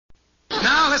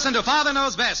listen to Father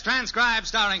Knows Best, transcribed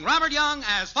starring Robert Young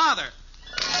as Father.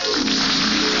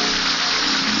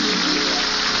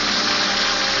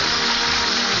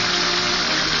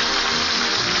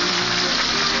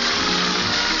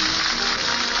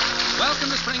 Welcome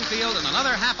to Springfield and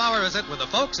another half-hour visit with the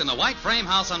folks in the White Frame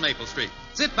House on Maple Street.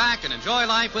 Sit back and enjoy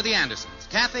life with the Andersons.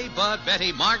 Kathy, Bud,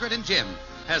 Betty, Margaret, and Jim,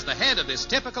 as the head of this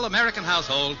typical American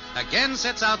household, again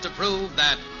sets out to prove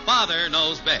that Father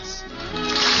knows best.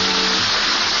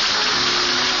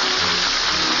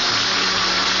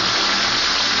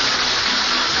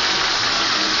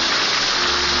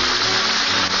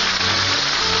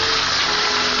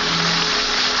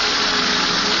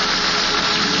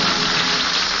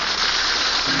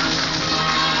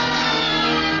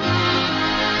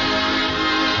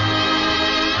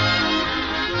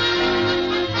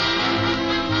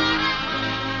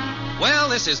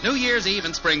 This is New Year's Eve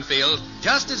in Springfield,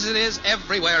 just as it is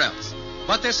everywhere else.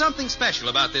 But there's something special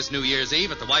about this New Year's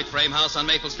Eve at the White Frame House on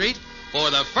Maple Street.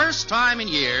 For the first time in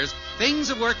years, things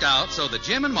have worked out so that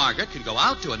Jim and Margaret can go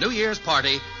out to a New Year's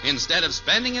party instead of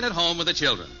spending it at home with the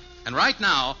children. And right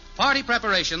now, party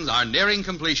preparations are nearing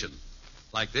completion.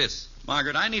 Like this.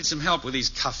 Margaret, I need some help with these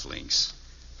cufflinks.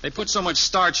 They put so much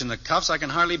starch in the cuffs I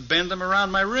can hardly bend them around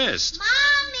my wrist.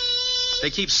 Mommy! They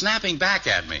keep snapping back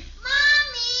at me.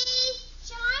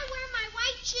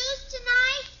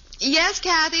 Yes,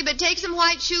 Kathy, but take some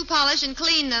white shoe polish and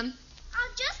clean them.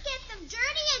 I'll just get them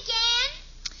dirty again.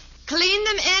 Clean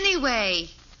them anyway.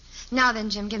 Now then,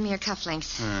 Jim, give me your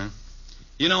cufflinks.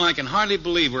 You know, I can hardly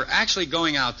believe we're actually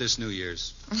going out this New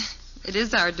Year's. It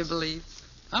is hard to believe.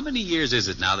 How many years is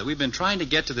it now that we've been trying to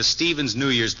get to the Stevens New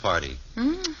Year's party?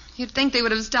 You'd think they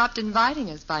would have stopped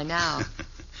inviting us by now.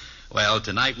 Well,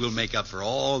 tonight we'll make up for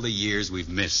all the years we've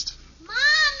missed.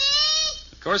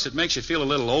 Of course, it makes you feel a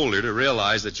little older to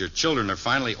realize that your children are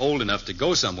finally old enough to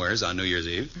go somewheres on New Year's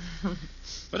Eve.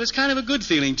 But it's kind of a good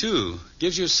feeling, too.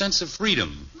 Gives you a sense of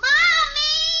freedom.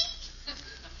 Mommy!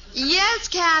 Yes,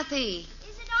 Kathy.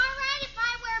 Is it all right if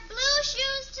I wear blue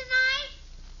shoes tonight?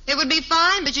 It would be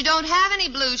fine, but you don't have any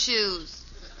blue shoes.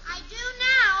 I do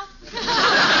now.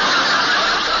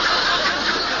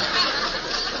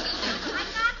 I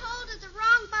got hold of the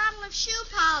wrong bottle of shoe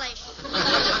polish.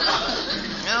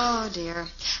 Oh, dear.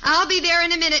 I'll be there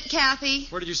in a minute, Kathy.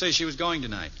 Where did you say she was going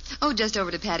tonight? Oh, just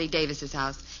over to Patty Davis's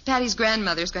house. Patty's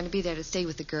grandmother's going to be there to stay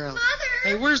with the girls. Mother!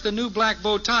 Hey, where's the new black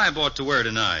bow tie I bought to wear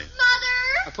tonight?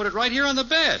 Mother! I put it right here on the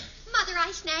bed. Mother,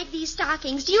 I snagged these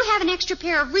stockings. Do you have an extra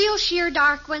pair of real sheer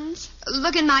dark ones?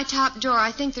 Look in my top drawer.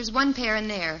 I think there's one pair in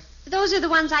there. Those are the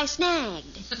ones I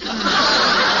snagged.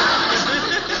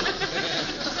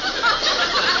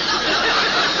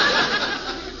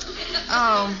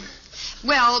 Oh.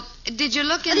 Well, did you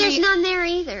look in There's none there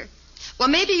either. Well,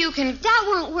 maybe you can... That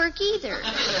won't work either.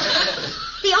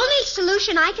 The only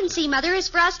solution I can see, Mother, is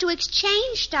for us to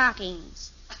exchange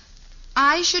stockings.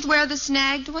 I should wear the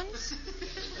snagged ones?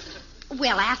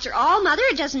 Well, after all, Mother,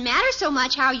 it doesn't matter so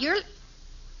much how you're...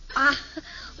 well,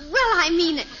 I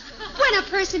mean, when a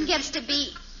person gets to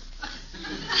be...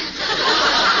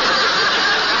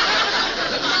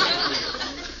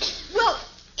 Well,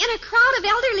 in a crowd of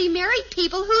elderly married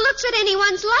people, who looks at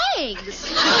anyone's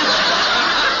legs?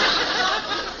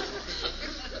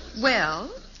 Well,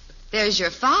 there's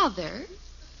your father,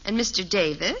 and Mr.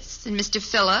 Davis, and Mr.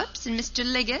 Phillips, and Mr.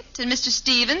 Liggett, and Mr.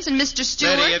 Stevens, and Mr.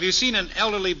 Stewart. Betty, have you seen an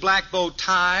elderly black bow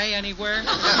tie anywhere?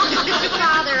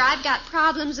 Father, I've got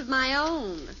problems of my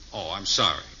own. Oh, I'm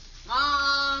sorry.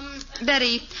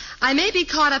 Betty, I may be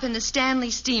caught up in the Stanley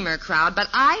Steamer crowd, but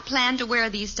I plan to wear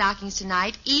these stockings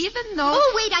tonight, even though...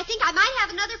 Oh, wait, I think I might have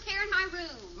another pair in my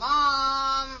room.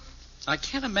 Mom! I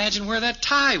can't imagine where that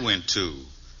tie went to.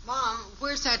 Mom,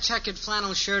 where's that checkered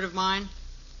flannel shirt of mine?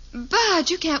 Bud,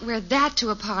 you can't wear that to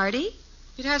a party.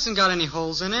 It hasn't got any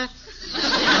holes in it.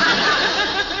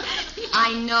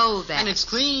 I know that. And it's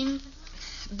clean.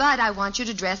 But I want you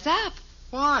to dress up.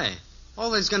 Why?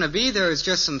 All there's going to be there is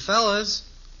just some fellas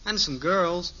and some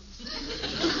girls.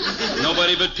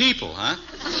 Nobody but people, huh?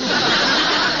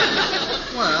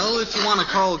 Well, if you want to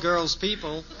call girls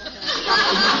people.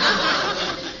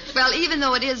 Well, even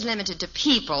though it is limited to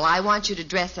people, I want you to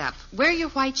dress up. Wear your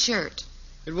white shirt.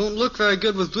 It won't look very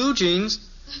good with blue jeans.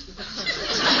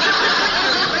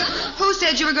 Who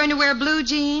said you were going to wear blue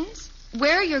jeans?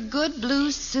 Wear your good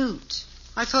blue suit.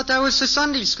 I thought that was for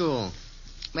Sunday school.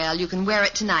 Well, you can wear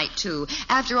it tonight, too.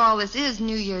 After all, this is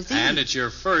New Year's Eve. And it's your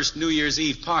first New Year's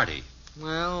Eve party.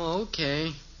 Well,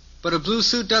 okay. But a blue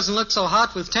suit doesn't look so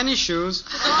hot with tennis shoes.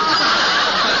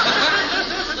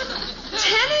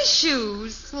 Tennis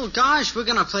shoes? Well, gosh, we're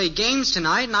going to play games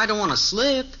tonight, and I don't want to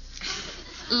slip.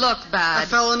 Look, A Bud.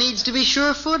 fellow needs to be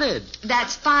sure-footed.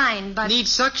 That's fine, but... Needs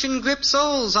suction grip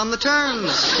soles on the turns.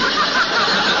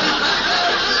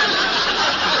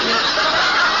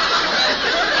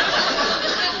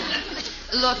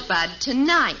 Look, Bud,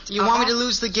 tonight... You want me to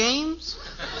lose the games?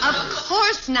 Of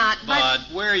course not, but...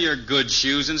 Bud, wear your good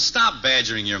shoes and stop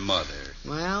badgering your mother.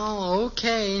 Well,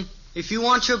 okay. If you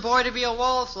want your boy to be a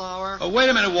wallflower... Oh, wait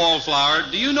a minute, Wallflower.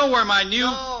 Do you know where my new...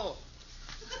 No.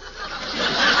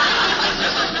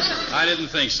 I didn't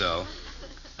think so.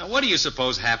 Now, what do you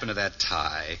suppose happened to that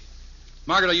tie?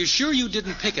 Margaret, are you sure you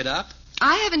didn't pick it up?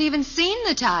 I haven't even seen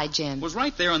the tie, Jim. It was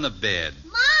right there on the bed.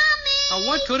 Mommy! Now,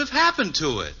 what could have happened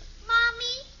to it?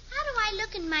 Mommy, how do I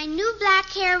look in my new black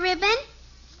hair ribbon?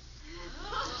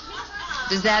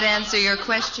 Does that answer your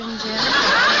question, Jim?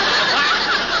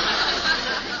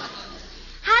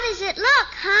 How does it look,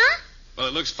 huh? Well,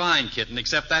 it looks fine, kitten,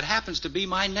 except that happens to be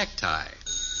my necktie.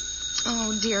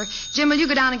 Oh, dear. Jim, will you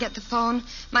go down and get the phone?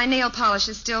 My nail polish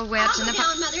is still wet. I'll go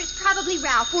down, Mother. It's probably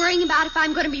Ralph worrying about if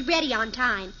I'm going to be ready on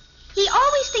time. He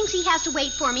always thinks he has to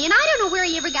wait for me, and I don't know where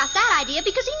he ever got that idea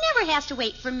because he never has to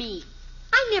wait for me.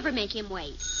 I never make him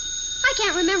wait. I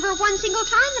can't remember one single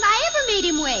time that I ever made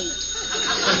him wait.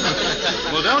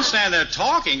 Well, don't stand there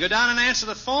talking. Go down and answer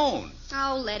the phone.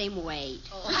 Oh, let him wait.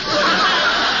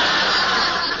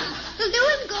 He'll do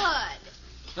him good.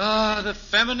 Ah, the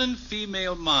feminine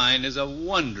female mind is a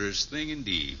wondrous thing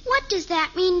indeed. What does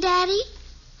that mean, Daddy?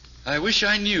 I wish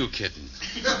I knew, kitten.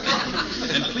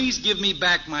 And please give me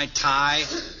back my tie.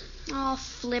 Oh,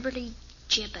 flibberty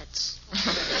gibbets.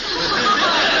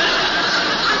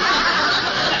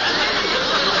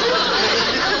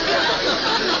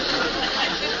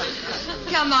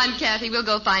 Come on, Kathy. We'll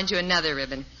go find you another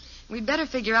ribbon. We'd better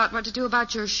figure out what to do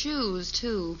about your shoes,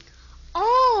 too.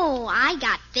 Oh, I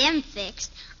got them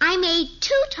fixed. I made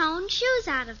two-tone shoes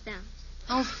out of them.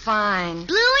 Oh, fine.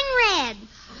 Blue and red.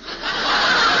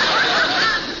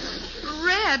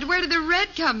 Red? Where did the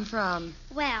red come from?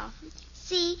 Well,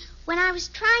 see, when I was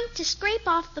trying to scrape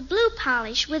off the blue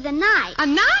polish with a knife, A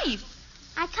knife?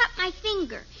 I cut my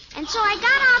finger. And so I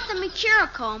got out the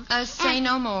Mercurochrome. Say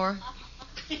no more.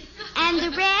 And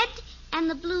the red and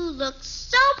the blue looked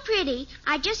so pretty,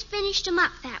 I just finished them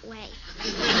up that way.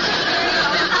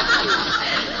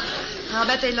 I'll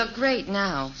bet they look great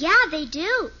now. Yeah, they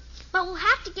do. But we'll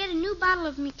have to get a new bottle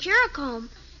of Mercurochrome.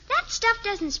 That stuff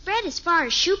doesn't spread as far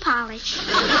as shoe polish.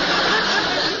 Mother?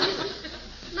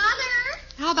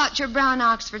 How about your brown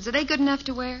Oxfords? Are they good enough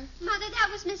to wear? Mother, that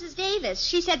was Mrs. Davis.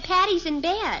 She said Patty's in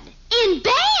bed. In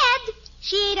bed?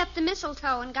 She ate up the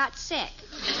mistletoe and got sick.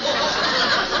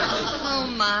 Oh,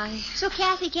 my. So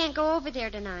Kathy can't go over there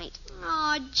tonight.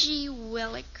 Oh, gee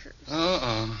willikers.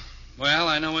 Uh-oh. Well,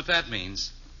 I know what that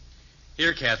means.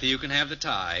 Here, Kathy, you can have the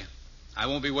tie. I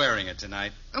won't be wearing it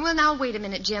tonight. Well, now, wait a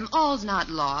minute, Jim. All's not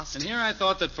lost. And here I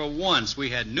thought that for once we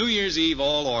had New Year's Eve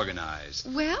all organized.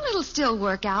 Well, it'll still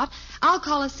work out. I'll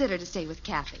call a sitter to stay with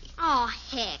Kathy. Oh,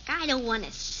 heck, I don't want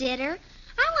a sitter.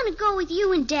 I want to go with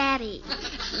you and Daddy.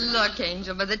 Look,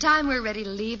 Angel, by the time we're ready to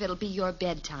leave, it'll be your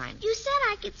bedtime. You said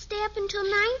I could stay up until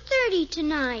 9:30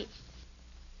 tonight.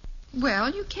 Well,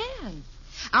 you can.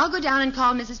 I'll go down and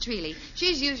call Mrs. Treeley.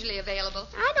 She's usually available.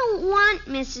 I don't want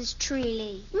Mrs.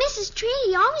 Treeley. Mrs.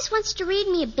 Treeley always wants to read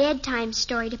me a bedtime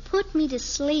story to put me to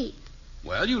sleep.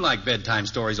 Well, you like bedtime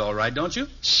stories all right, don't you?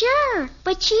 Sure,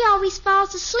 but she always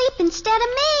falls asleep instead of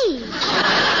me.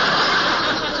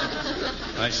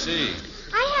 I see.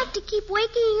 I have to keep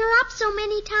waking her up so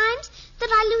many times that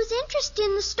I lose interest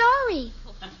in the story.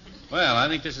 Well, I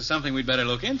think this is something we'd better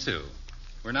look into.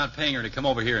 We're not paying her to come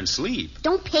over here and sleep.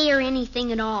 Don't pay her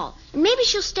anything at all. And maybe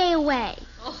she'll stay away.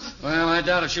 Well, I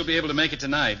doubt if she'll be able to make it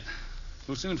tonight.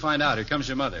 We'll soon find out. Here comes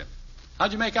your mother.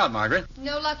 How'd you make out, Margaret?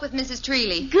 No luck with Mrs.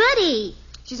 Treeley. Goody.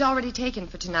 She's already taken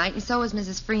for tonight, and so is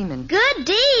Mrs. Freeman.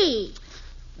 Goody.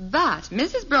 But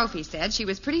Mrs. Brophy said she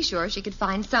was pretty sure she could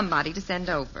find somebody to send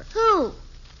over. Who?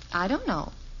 I don't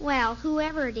know. Well,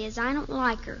 whoever it is, I don't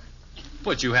like her.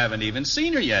 But you haven't even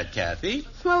seen her yet, Kathy.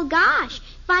 Well, gosh,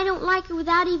 if I don't like her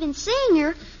without even seeing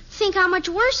her, think how much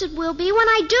worse it will be when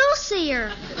I do see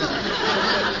her.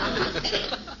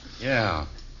 Yeah.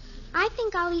 I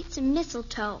think I'll eat some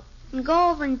mistletoe and go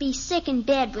over and be sick in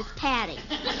bed with Patty.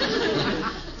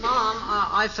 Mom,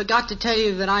 I forgot to tell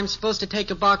you that I'm supposed to take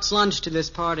a box lunch to this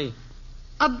party.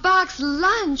 A box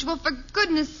lunch? Well, for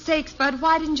goodness sakes, Bud,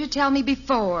 why didn't you tell me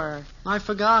before? I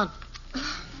forgot.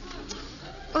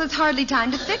 Well, it's hardly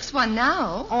time to fix one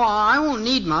now. Oh, I won't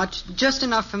need much. Just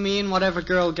enough for me and whatever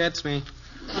girl gets me.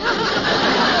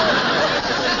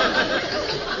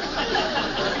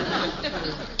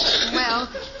 Well,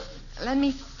 let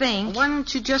me think. Why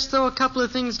don't you just throw a couple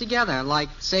of things together? Like,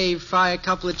 say, fry a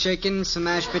couple of chickens, some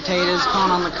mashed potatoes,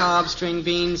 corn on the cob, string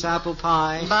beans, apple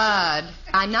pie. Bud,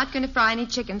 I'm not going to fry any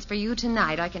chickens for you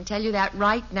tonight. I can tell you that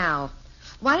right now.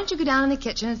 Why don't you go down in the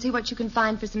kitchen and see what you can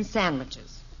find for some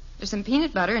sandwiches? There's some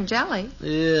peanut butter and jelly.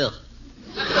 Ugh.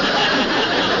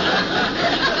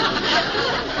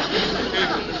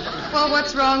 Well,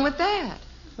 what's wrong with that?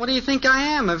 What do you think I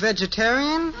am, a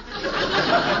vegetarian?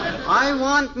 I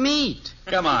want meat.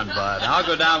 Come on, Bud. I'll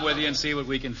go down with you and see what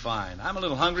we can find. I'm a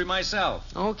little hungry myself.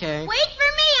 Okay. Wait for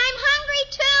me. I'm hungry,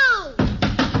 too.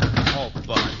 Oh,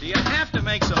 Bud, do you have to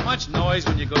make so much noise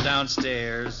when you go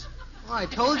downstairs? Well, I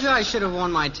told you I should have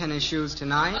worn my tennis shoes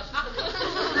tonight.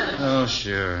 Oh,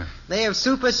 sure. They have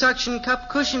super suction cup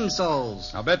cushion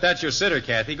soles. I'll bet that's your sitter,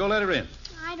 Kathy. Go let her in.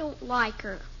 I don't like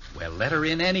her. Well, let her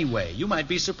in anyway. You might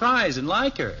be surprised and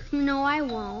like her. No, I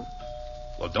won't.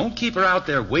 Well, don't keep her out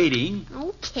there waiting.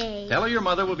 Okay. Tell her your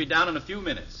mother will be down in a few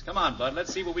minutes. Come on, Bud.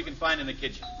 Let's see what we can find in the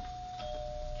kitchen.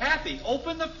 Kathy,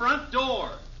 open the front door.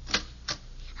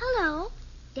 Hello.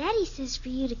 Daddy says for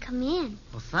you to come in.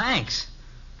 Well, thanks.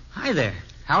 Hi there.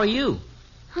 How are you?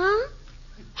 Huh?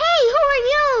 Hey, who are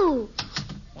you?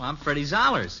 Well, I'm Freddie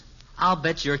Zollers. I'll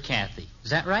bet you're Kathy.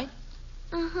 Is that right?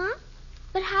 Uh-huh.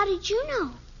 But how did you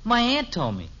know? My aunt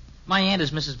told me. My aunt is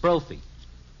Mrs. Brophy.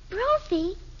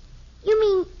 Brophy? You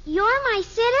mean you're my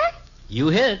sitter? You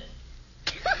hit it.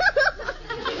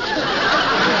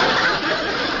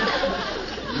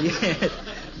 Yeah, it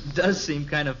does seem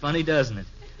kind of funny, doesn't it?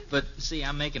 But, see,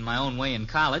 I'm making my own way in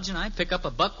college, and I pick up a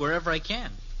buck wherever I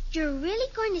can. You're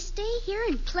really going to stay here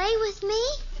and play with me?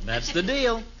 That's the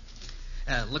deal.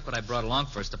 Look what I brought along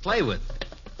for us to play with.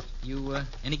 You,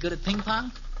 any good at ping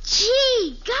pong?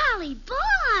 Gee, golly,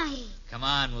 boy. Come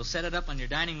on, we'll set it up on your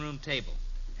dining room table.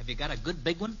 Have you got a good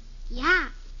big one? Yeah,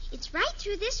 it's right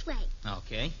through this way.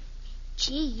 Okay.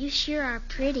 Gee, you sure are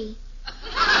pretty.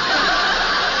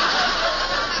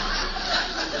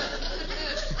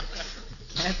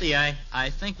 Kathy, I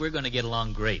think we're going to get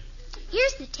along great.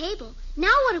 Here's the table.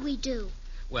 Now what do we do?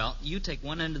 Well, you take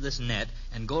one end of this net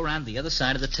and go around the other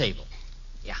side of the table.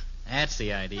 Yeah, that's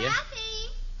the idea. Kathy!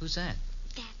 Who's that?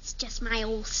 That's just my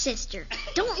old sister.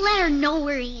 Don't let her know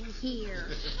we're in here.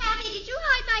 Kathy, did you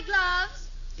hide my gloves?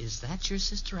 Is that your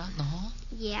sister out in the hall?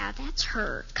 Yeah, that's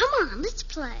her. Come on, let's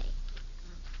play.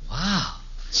 Wow.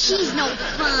 She's no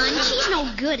fun. She's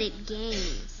no good at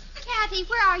games. Kathy,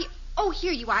 where are you? Oh,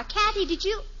 here you are. Kathy, did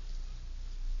you...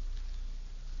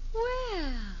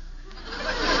 Well...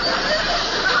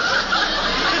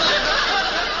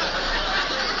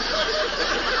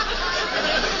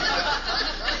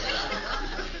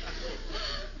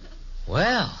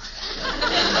 Well.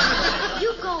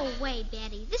 You go away,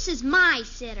 Betty. This is my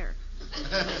sitter.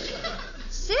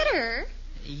 Sitter?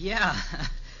 Yeah,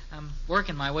 I'm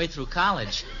working my way through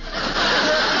college.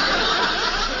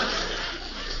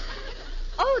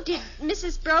 Oh, did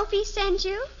Mrs. Brophy send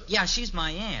you? Yeah, she's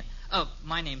my aunt. Oh,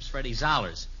 my name's Freddie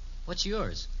Zollers. What's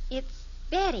yours? It's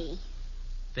Betty.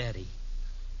 Betty.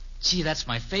 Gee, that's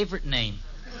my favorite name.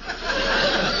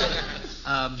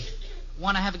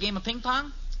 Want to have a game of ping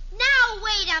pong? Now,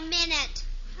 wait a minute.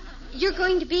 You're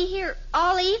going to be here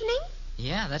all evening?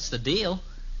 Yeah, that's the deal.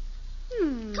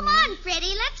 Come on,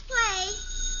 Freddie, let's play.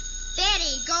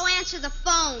 Betty, go answer the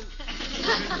phone.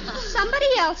 Somebody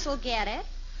else will get it.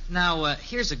 Now,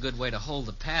 here's a good way to hold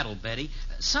the paddle, Betty.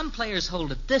 Some players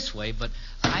hold it this way, but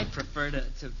I prefer to...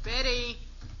 Betty.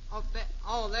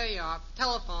 Oh, there you are.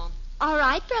 Telephone. All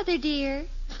right, brother dear.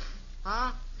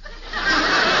 Huh?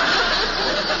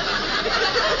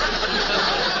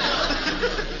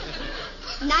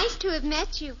 Nice to have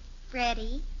met you,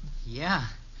 Freddie. Yeah,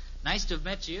 nice to have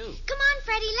met you. Come on,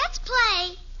 Freddie, let's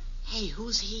play. Hey,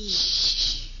 who's he?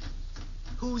 Shh.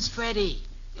 Who's Freddie?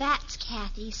 That's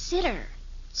Kathy's sitter.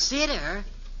 Sitter?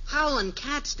 Howlin'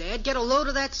 cats, Dad. Get a load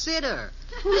of that sitter.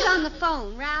 Who's on the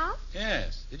phone, Ralph?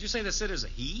 Yes. Did you say the sitter's a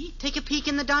he? Take a peek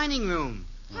in the dining room.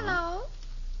 Hello?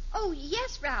 Oh,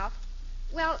 yes, Ralph.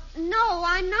 Well, no,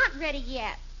 I'm not ready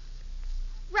yet.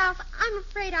 Ralph, I'm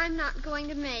afraid I'm not going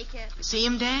to make it. See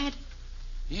him, Dad?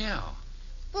 Yeah.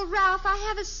 Well, Ralph, I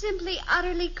have a simply,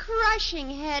 utterly crushing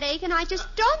headache, and I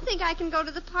just don't think I can go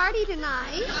to the party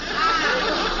tonight.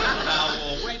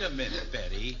 Now, wait a minute,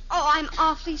 Betty. Oh, I'm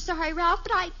awfully sorry, Ralph,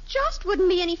 but I just wouldn't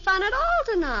be any fun at all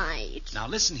tonight. Now,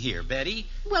 listen here, Betty.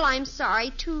 Well, I'm sorry,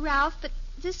 too, Ralph, but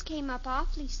this came up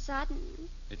awfully sudden.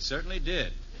 It certainly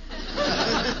did.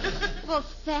 Well,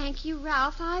 thank you,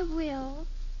 Ralph. I will.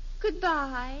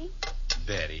 Goodbye.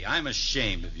 Betty, I'm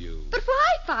ashamed of you. But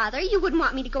why, Father? You wouldn't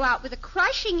want me to go out with a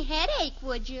crushing headache,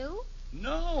 would you?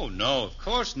 No, of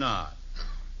course not.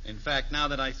 In fact, now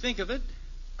that I think of it,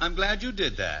 I'm glad you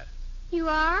did that. You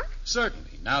are?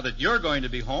 Certainly. Now that you're going to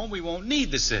be home, we won't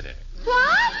need the sitter. What?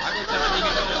 I will tell her you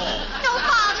can go home. No,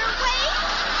 Father, wait.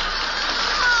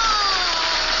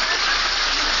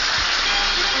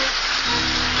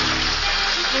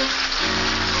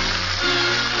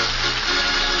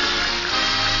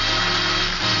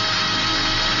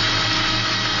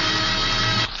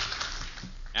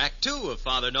 Act 2 of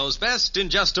Father Knows Best in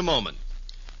just a moment.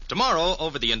 Tomorrow,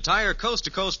 over the entire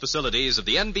coast-to-coast facilities of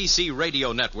the NBC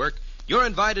radio network, you're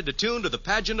invited to tune to the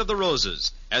Pageant of the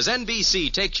Roses as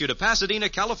NBC takes you to Pasadena,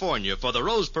 California for the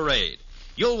Rose Parade.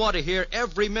 You'll want to hear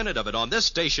every minute of it on this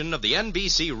station of the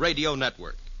NBC radio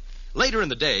network. Later in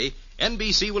the day,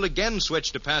 NBC will again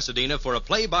switch to Pasadena for a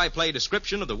play-by-play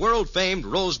description of the world-famed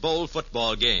Rose Bowl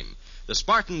football game. The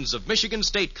Spartans of Michigan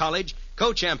State College,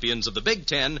 co-champions of the Big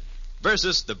Ten,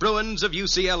 versus the Bruins of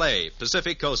UCLA,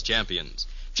 Pacific Coast champions.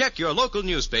 Check your local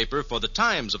newspaper for the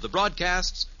times of the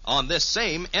broadcasts on this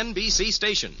same NBC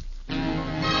station.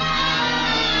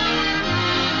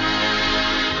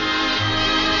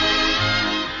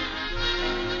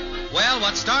 Well,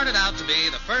 what started out to be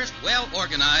the first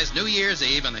well-organized New Year's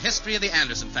Eve in the history of the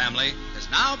Anderson family has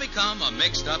now become a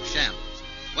mixed-up shambles.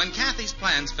 When Kathy's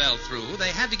plans fell through, they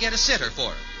had to get a sitter for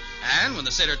her. And when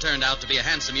the sitter turned out to be a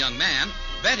handsome young man,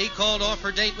 Betty called off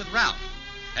her date with Ralph.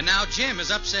 And now Jim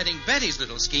is upsetting Betty's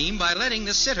little scheme by letting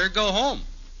the sitter go home.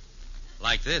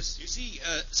 Like this. You see,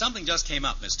 something just came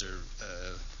up, Mr.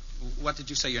 What did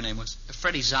you say your name was?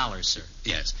 Freddie Zollers, sir.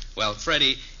 Yes. Well,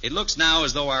 Freddie, it looks now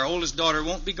as though our oldest daughter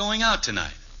won't be going out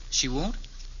tonight. She won't?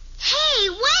 Hey,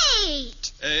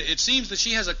 wait! It seems that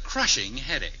she has a crushing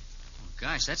headache. Oh,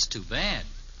 gosh, that's too bad.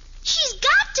 She's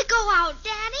got to go out,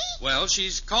 Daddy. Well,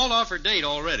 she's called off her date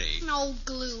already. No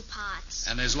glue pots.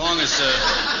 And as long as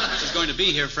she's going to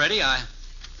be here, Freddie, I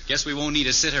guess we won't need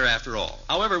a sitter after all.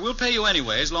 However, we'll pay you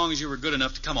anyway as long as you were good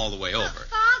enough to come all the way over.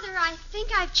 Father, I think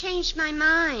I've changed my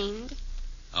mind.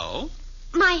 Oh?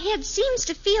 My head seems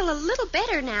to feel a little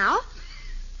better now.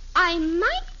 I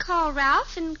might call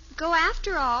Ralph and go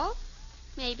after all.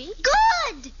 Maybe.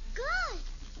 Good! Good.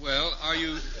 Well, are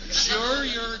you sure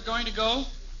you're going to go?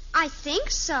 I think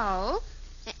so.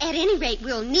 At any rate,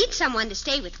 we'll need someone to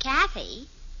stay with Kathy.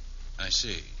 I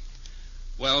see.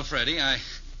 Well, Freddie, I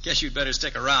guess you'd better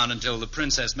stick around until the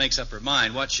princess makes up her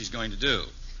mind what she's going to do.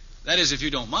 That is, if you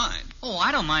don't mind. Oh,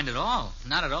 I don't mind at all.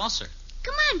 Not at all, sir.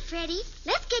 Come on, Freddie.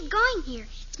 Let's get going here.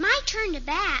 It's my turn to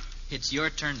bat. It's your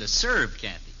turn to serve,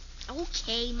 Kathy.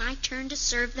 Okay, my turn to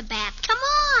serve the bat. Come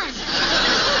on!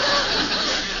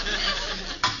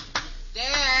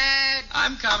 Dad!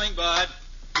 I'm coming, Bud.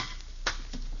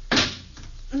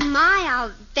 My,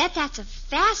 I'll bet that's a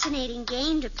fascinating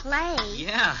game to play.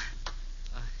 Yeah.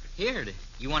 Here,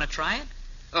 you want to try it?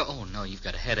 Oh, no, you've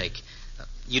got a headache.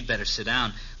 You'd better sit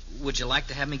down. Would you like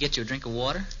to have me get you a drink of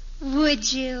water?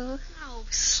 Would you? Oh,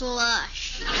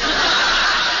 slush.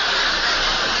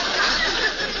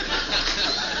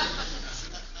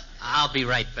 I'll be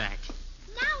right back.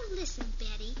 Now listen,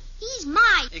 Betty. He's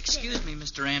my Excuse me,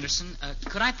 Mr. Anderson.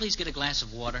 Could I please get a glass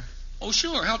of water? Oh,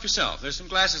 sure. Help yourself. There's some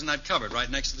glasses in that cupboard right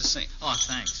next to the sink. Oh,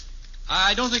 thanks.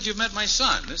 I don't think you've met my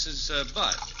son. This is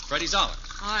Bud, Freddie Zollers.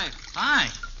 Hi. Hi.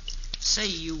 Say,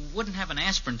 you wouldn't have an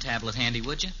aspirin tablet handy,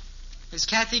 would you? Has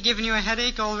Kathy given you a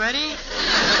headache already?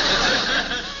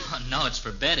 Oh, no, it's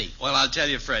for Betty. Well, I'll tell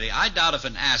you, Freddie, I doubt if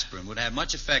an aspirin would have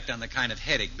much effect on the kind of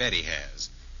headache Betty has.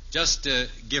 Just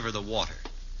give her the water.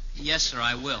 Yes, sir,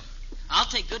 I will. I'll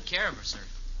take good care of her, sir.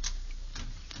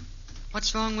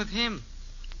 What's wrong with him?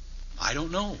 I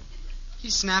don't know. He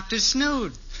snapped his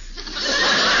snoot.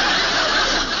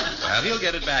 Well, he'll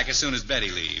get it back as soon as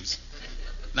Betty leaves.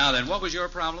 Now then, what was your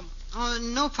problem? Oh,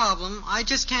 no problem. I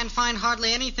just can't find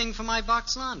hardly anything for my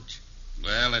box lunch.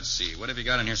 Well, let's see. What have you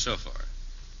got in here so far?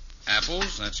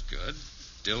 Apples, that's good.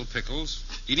 Dill pickles.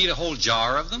 Do you need a whole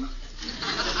jar of them?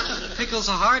 Pickles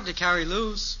are hard to carry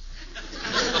loose.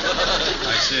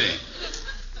 I see.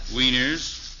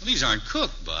 Wieners. Well, these aren't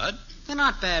cooked, Bud. They're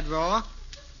not bad raw.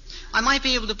 I might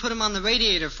be able to put them on the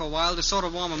radiator for a while to sort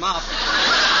of warm them up.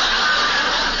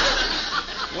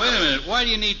 Wait a minute. Why do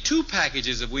you need 2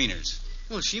 packages of wieners?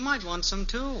 Well, she might want some,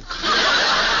 too.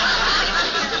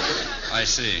 I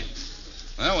see.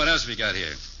 Well, what else have we got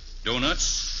here?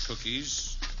 Donuts,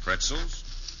 cookies, pretzels,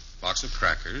 box of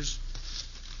crackers,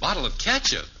 bottle of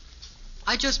ketchup.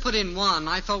 I just put in 1.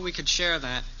 I thought we could share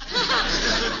that.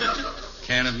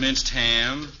 Can of minced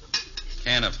ham,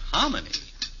 can of hominy.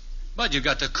 Bud, you've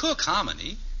got to cook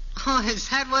hominy. Oh, is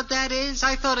that what that is?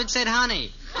 I thought it said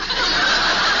honey.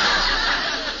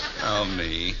 Oh,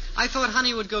 me. I thought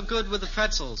honey would go good with the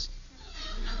pretzels.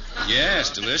 Yes,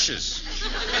 delicious.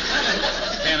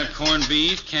 Can of corned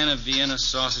beef, can of Vienna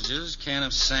sausages, can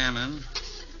of salmon.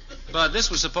 But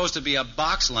this was supposed to be a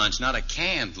box lunch, not a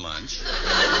canned lunch.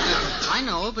 I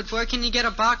know, but where can you get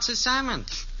a box of salmon?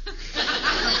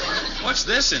 What's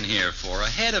this in here for? A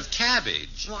head of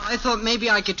cabbage. Well, I thought maybe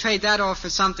I could trade that off for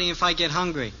something if I get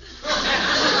hungry.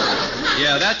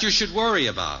 Yeah, that you should worry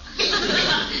about.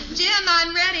 Jim,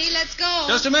 I'm ready. Let's go.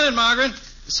 Just a minute, Margaret.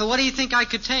 So what do you think I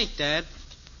could take, Dad?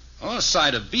 Oh, a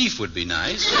side of beef would be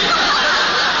nice.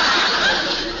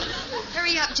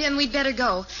 Hurry up, Jim. We'd better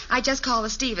go. I just called the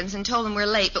Stevens and told them we're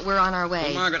late, but we're on our way.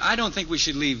 Well, Margaret, I don't think we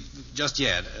should leave just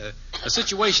yet. A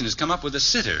situation has come up with a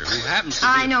sitter who happens to be...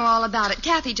 I know all about it.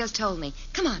 Kathy just told me.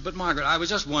 Come on. But, Margaret, I was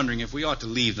just wondering if we ought to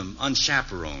leave them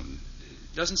unchaperoned.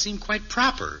 It doesn't seem quite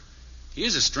proper. He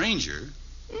is a stranger.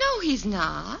 No, he's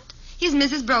not. He's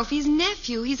Mrs. Brophy's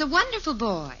nephew. He's a wonderful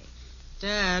boy.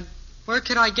 Dad, where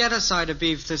could I get a side of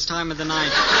beef this time of the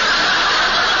night?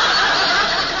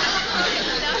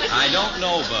 I don't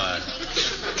know, Bud.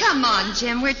 Come on,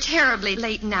 Jim. We're terribly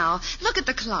late now. Look at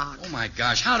the clock. Oh, my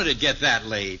gosh, how did it get that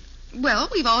late? Well,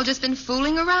 we've all just been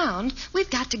fooling around. We've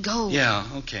got to go. Yeah,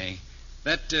 okay.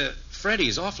 That Freddie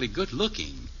is awfully good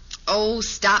looking. Oh,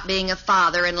 stop being a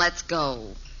father and let's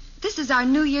go. This is our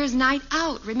New Year's night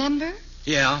out, remember?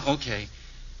 Yeah, okay.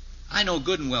 I know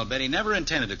good and well Betty never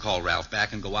intended to call Ralph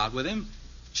back and go out with him.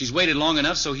 She's waited long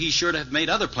enough so he's sure to have made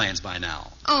other plans by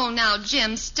now. Oh, now,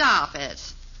 Jim, stop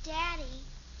it. Daddy,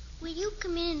 will you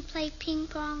come in and play ping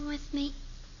pong with me?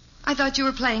 I thought you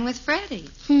were playing with Freddie.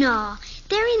 No,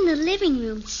 they're in the living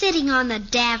room, sitting on the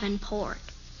Davenport.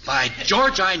 By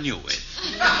George, I knew it.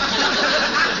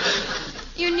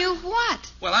 You knew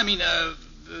what? Well, I mean,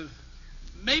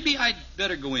 maybe I'd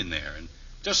better go in there and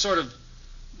just sort of,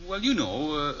 well, you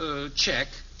know, check.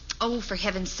 Oh, for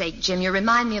heaven's sake, Jim, you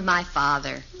remind me of my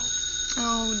father.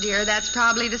 Oh, dear, that's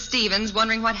probably the Stevens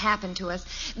wondering what happened to us.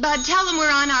 Bud, tell them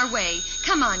we're on our way.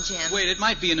 Come on, Jim. Wait, it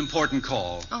might be an important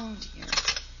call. Oh, dear.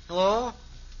 Hello?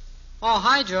 Oh,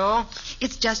 hi, Joe.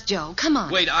 It's just Joe. Come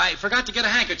on. Wait, I forgot to get a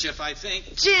handkerchief, I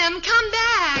think. Jim, come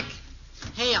back.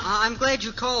 Hey, I'm glad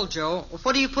you called, Joe.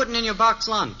 What are you putting in your box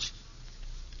lunch?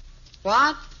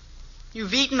 What?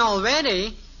 You've eaten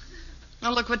already?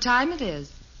 Oh, look what time it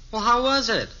is. Well, how was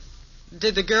it?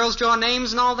 Did the girls draw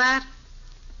names and all that?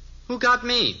 Who got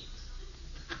me?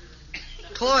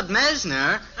 Claude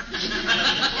Mesner?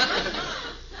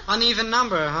 Uneven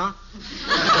number, huh?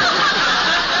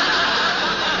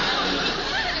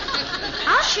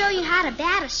 I'll show you how to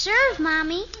bat a serve,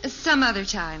 Mommy. Some other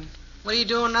time. What are you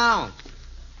doing now?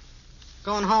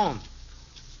 Going home.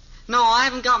 No, I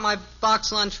haven't got my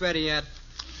box lunch ready yet.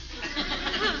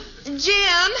 Jim,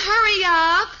 hurry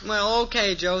up. Well,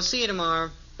 okay, Joe. See you tomorrow.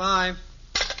 Bye.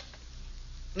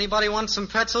 Anybody want some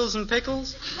pretzels and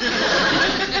pickles?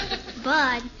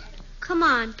 Bud, come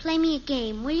on, play me a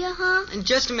game, will you, huh? In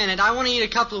just a minute. I want to eat a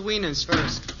couple of wieners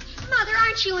first. Mother,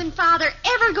 aren't you and Father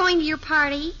ever going to your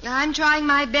party? I'm trying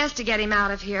my best to get him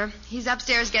out of here. He's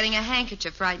upstairs getting a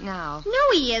handkerchief right now.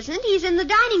 No, he isn't. He's in the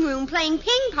dining room playing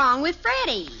ping pong with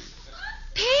Freddie.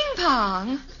 Ping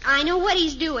pong? I know what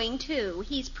he's doing, too.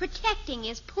 He's protecting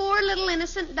his poor little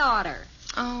innocent daughter.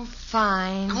 Oh,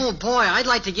 fine. Oh, boy, I'd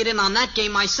like to get in on that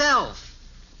game myself.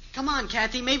 Come on,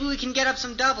 Kathy. Maybe we can get up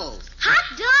some doubles.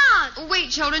 Hot dog! Wait,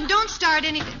 children, don't start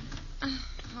anything.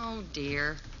 Oh,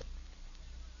 dear.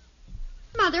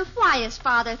 Mother, why does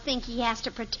Father think he has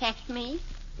to protect me?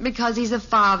 Because he's a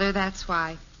father, that's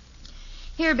why.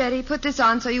 Here, Betty, put this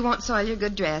on so you won't soil your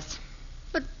good dress.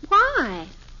 But why?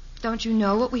 Don't you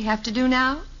know what we have to do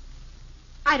now?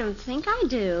 I don't think I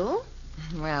do.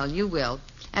 Well, you will,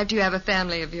 after you have a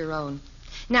family of your own.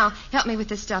 Now, help me with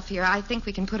this stuff here. I think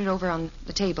we can put it over on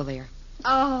the table there.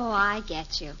 Oh, I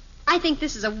get you. I think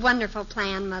this is a wonderful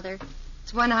plan, Mother.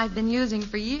 It's one I've been using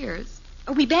for years.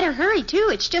 We better hurry, too.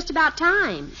 It's just about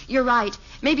time. You're right.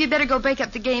 Maybe you better go break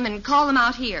up the game and call them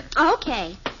out here.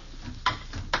 Okay.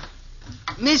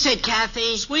 Miss it,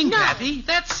 Kathy. Swing, No. Kathy.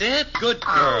 That's it. Good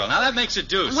girl. Now that makes a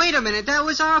deuce. Wait a minute. That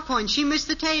was our point. She missed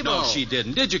the table. No, she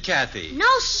didn't. Did you, Kathy?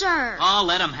 No, sir. Oh,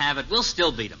 let him have it. We'll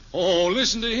still beat him. Oh,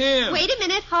 listen to him. Wait a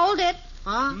minute. Hold it.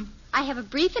 Huh? I have a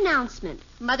brief announcement.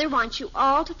 Mother wants you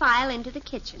all to file into the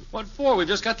kitchen. What for? We've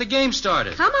just got the game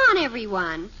started. Come on,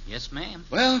 everyone. Yes, ma'am.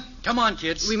 Well, come on,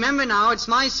 kids. Remember now, it's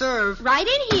my serve. Right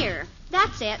in here.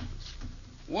 That's it.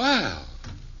 Well,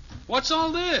 what's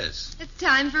all this? It's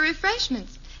time for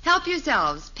refreshments. Help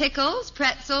yourselves. Pickles,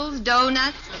 pretzels,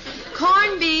 donuts,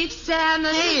 corned beef,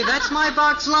 salmon. Hey, that's my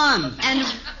box lunch. And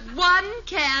 1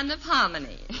 can of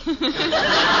hominy.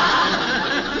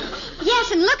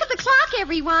 Yes, and look at the clock,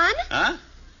 everyone. Huh?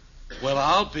 Well,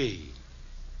 I'll be.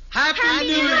 Happy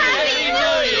New Year! Happy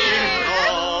New Year!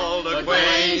 Old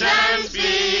acquaintance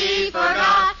be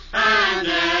forgot and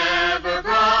never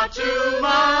brought to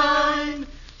mind.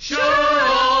 Sure,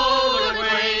 old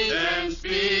acquaintance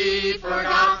be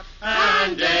forgot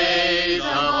and days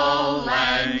of old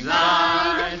lang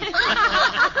syne.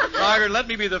 Margaret, let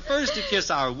me be the first to kiss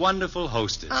our wonderful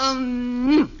hostess.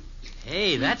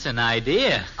 Hey, that's an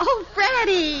idea. Oh,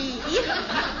 Freddie.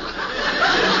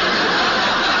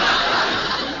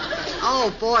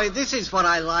 Oh, boy, this is what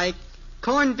I like.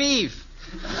 Corned beef.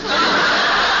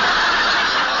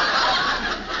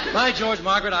 By George,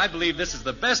 Margaret, I believe this is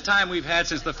the best time we've had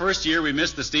since the first year we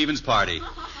missed the Stevens party.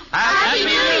 Happy New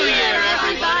Year,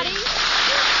 everybody.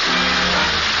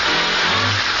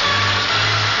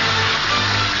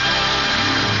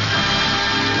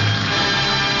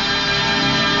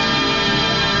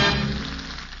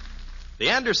 The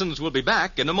Andersons will be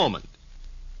back in a moment.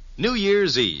 New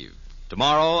Year's Eve.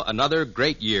 Tomorrow, another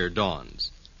great year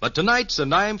dawns. But tonight's a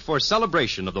time for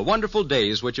celebration of the wonderful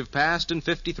days which have passed in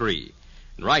 '53.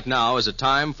 And right now is a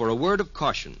time for a word of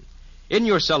caution. In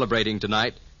your celebrating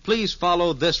tonight, please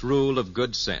follow this rule of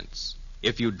good sense.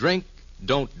 If you drink,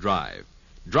 don't drive.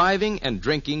 Driving and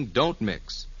drinking don't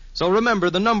mix. So remember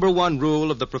the number one rule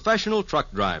of the professional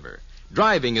truck driver.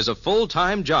 Driving is a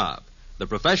full-time job. The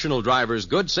professional driver's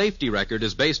good safety record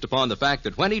is based upon the fact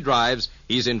that when he drives,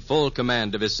 he's in full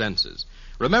command of his senses.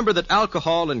 Remember that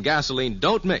alcohol and gasoline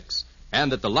don't mix,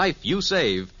 and that the life you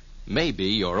save may be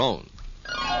your own.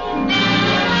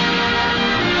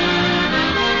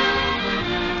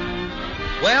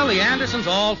 Well, the Andersons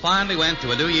all finally went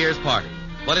to a New Year's party,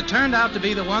 but it turned out to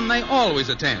be the one they always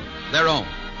attend, their own.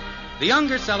 The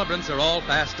younger celebrants are all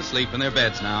fast asleep in their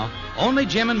beds now. Only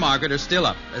Jim and Margaret are still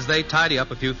up as they tidy up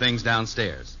a few things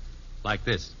downstairs. Like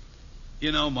this.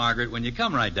 You know, Margaret, when you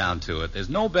come right down to it, there's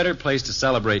no better place to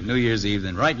celebrate New Year's Eve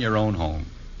than right in your own home,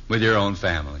 with your own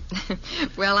family.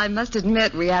 Well, I must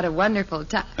admit we had a wonderful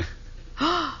time.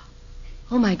 Oh,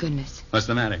 my goodness. What's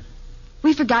the matter?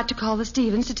 We forgot to call the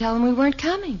Stevens to tell them we weren't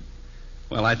coming.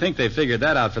 Well, I think they figured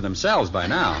that out for themselves by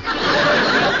now.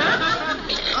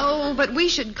 Oh, but we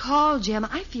should call, Jim.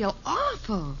 I feel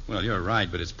awful. Well, you're right,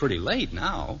 but it's pretty late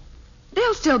now.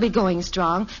 They'll still be going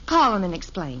strong. Call them and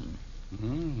explain.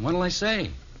 What'll I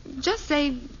say? Just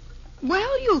say,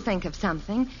 well, you'll think of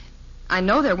something. I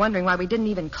know they're wondering why we didn't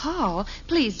even call.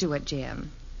 Please do it,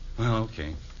 Jim. Well,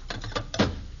 okay.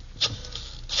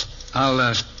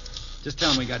 I'll just tell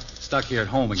them we got stuck here at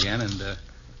home again, and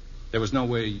there was no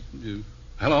way to...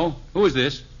 Hello? Who is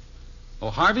this? Oh,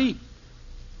 Harvey?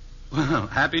 Well,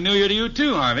 Happy New Year to you,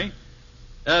 too, Harvey.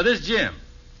 This is Jim.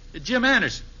 Jim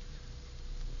Anderson.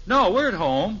 No, we're at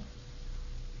home.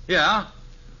 Yeah.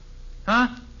 Huh?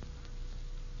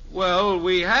 Well,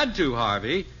 we had to,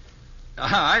 Harvey.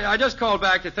 I just called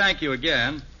back to thank you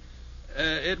again.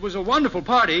 It was a wonderful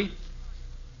party.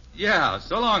 Yeah,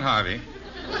 so long, Harvey.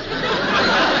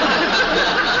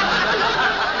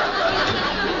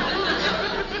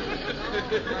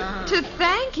 To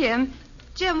thank him?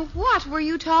 Jim, what were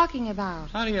you talking about?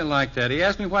 How do you like that? He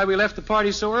asked me why we left the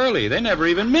party so early. They never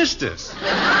even missed us.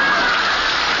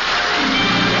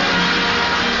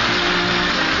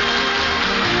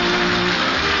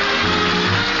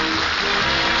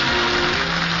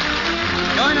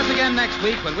 Join us again next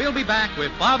week when we'll be back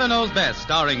with Father Knows Best,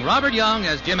 starring Robert Young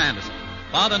as Jim Anderson.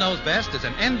 Father Knows Best is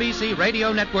an NBC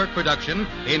Radio Network production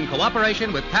in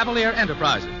cooperation with Cavalier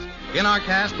Enterprises. In our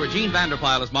cast were Gene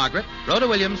Vanderpyle as Margaret, Rhoda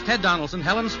Williams, Ted Donaldson,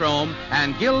 Helen Strome,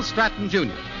 and Gil Stratton,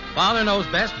 Jr. Father Knows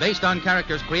Best, based on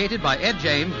characters created by Ed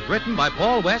James, written by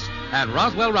Paul West and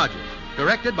Roswell Rogers,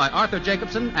 directed by Arthur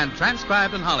Jacobson, and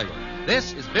transcribed in Hollywood.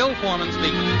 This is Bill Foreman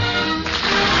speaking.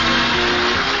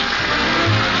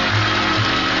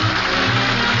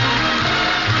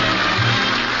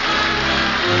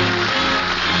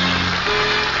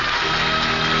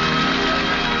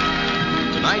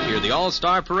 Tonight, hear the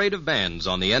All-Star Parade of Bands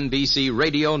on the NBC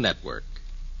Radio Network.